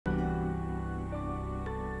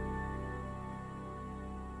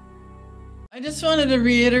I just wanted to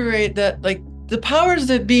reiterate that, like, the powers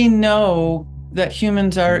that be know that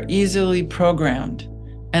humans are easily programmed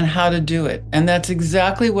and how to do it. And that's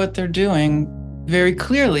exactly what they're doing very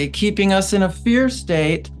clearly, keeping us in a fear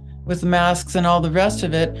state with masks and all the rest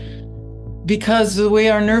of it. Because the way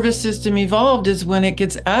our nervous system evolved is when it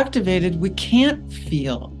gets activated, we can't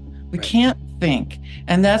feel, we can't think.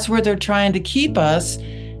 And that's where they're trying to keep us.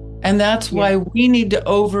 And that's why we need to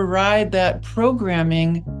override that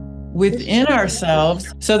programming within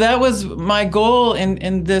ourselves. So that was my goal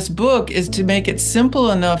in this book, is to make it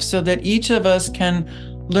simple enough so that each of us can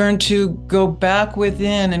learn to go back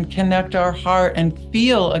within and connect our heart and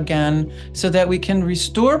feel again, so that we can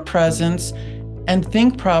restore presence and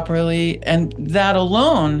think properly. And that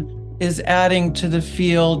alone is adding to the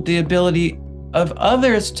field the ability of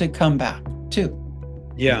others to come back too.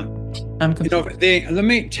 Yeah. Let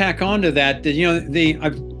me tack on to that.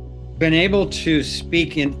 I've been able to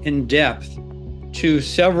speak in depth to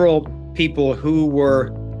several people who were,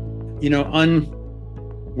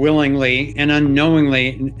 unwillingly and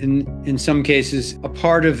unknowingly, in some cases, a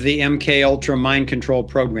part of the MK Ultra mind control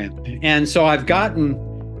program. And so I've gotten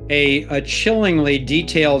a chillingly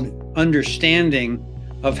detailed understanding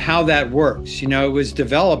of how that works. It was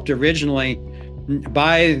developed originally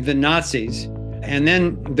by the Nazis. And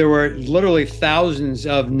then there were literally thousands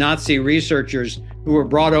of Nazi researchers who were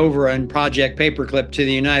brought over in Project Paperclip to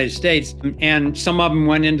the United States. And some of them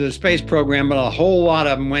went into the space program, but a whole lot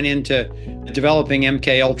of them went into developing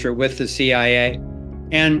MK Ultra with the CIA.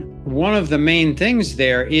 And one of the main things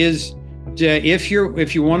there is, if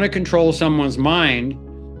you want to control someone's mind,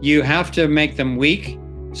 you have to make them weak.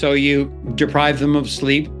 So you deprive them of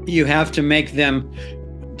sleep. You have to make them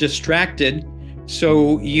distracted.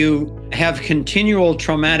 So you have continual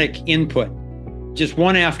traumatic input, just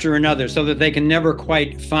one after another, so that they can never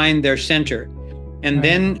quite find their center. And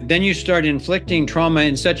then you start inflicting trauma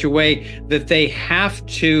in such a way that they have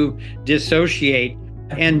to dissociate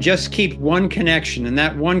and just keep one connection. And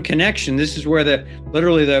that one connection, this is where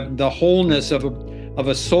the wholeness of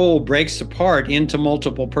a soul breaks apart into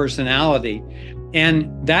multiple personality.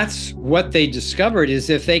 And that's what they discovered, is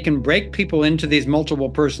if they can break people into these multiple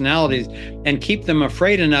personalities and keep them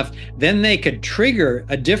afraid enough, then they could trigger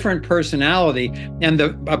a different personality, and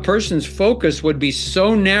a person's focus would be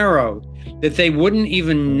so narrow that they wouldn't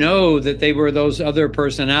even know that they were those other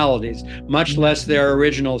personalities, much less their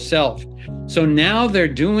original self. So now they're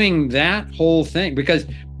doing that whole thing, because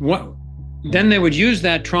then they would use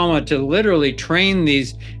that trauma to literally train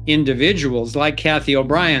these individuals, like Kathy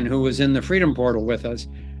O'Brien, who was in the Freedom Portal with us.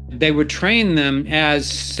 They would train them as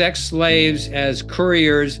sex slaves, as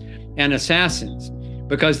couriers, and assassins,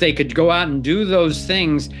 because they could go out and do those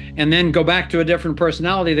things and then go back to a different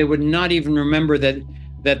personality. They would not even remember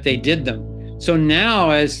that they did them. So now,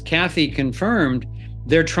 as Kathy confirmed,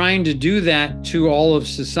 they're trying to do that to all of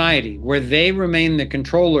society, where they remain the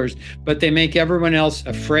controllers, but they make everyone else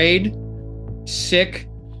afraid, sick,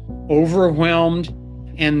 overwhelmed,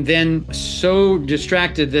 and then so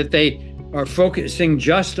distracted that they are focusing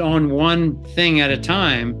just on one thing at a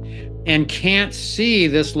time and can't see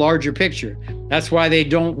this larger picture. That's why they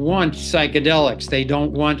don't want psychedelics. They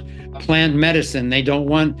don't want plant medicine. They don't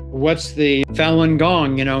want, what's the Falun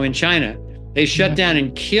Gong, in China. They shut down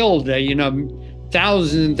and killed,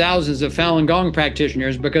 thousands and thousands of Falun Gong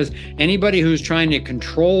practitioners, because anybody who's trying to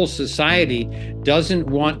control society doesn't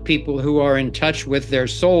want people who are in touch with their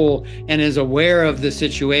soul and is aware of the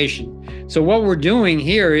situation. So what we're doing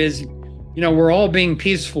here is, we're all being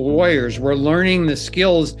peaceful warriors. We're learning the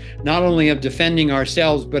skills not only of defending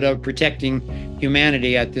ourselves, but of protecting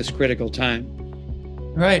humanity at this critical time.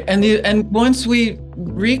 Right. And once we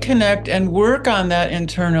reconnect and work on that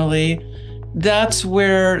internally, that's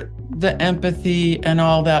where the empathy and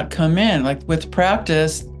all that come in. Like with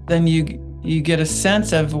practice, then you get a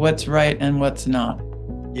sense of what's right and what's not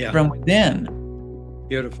from within.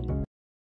 Beautiful.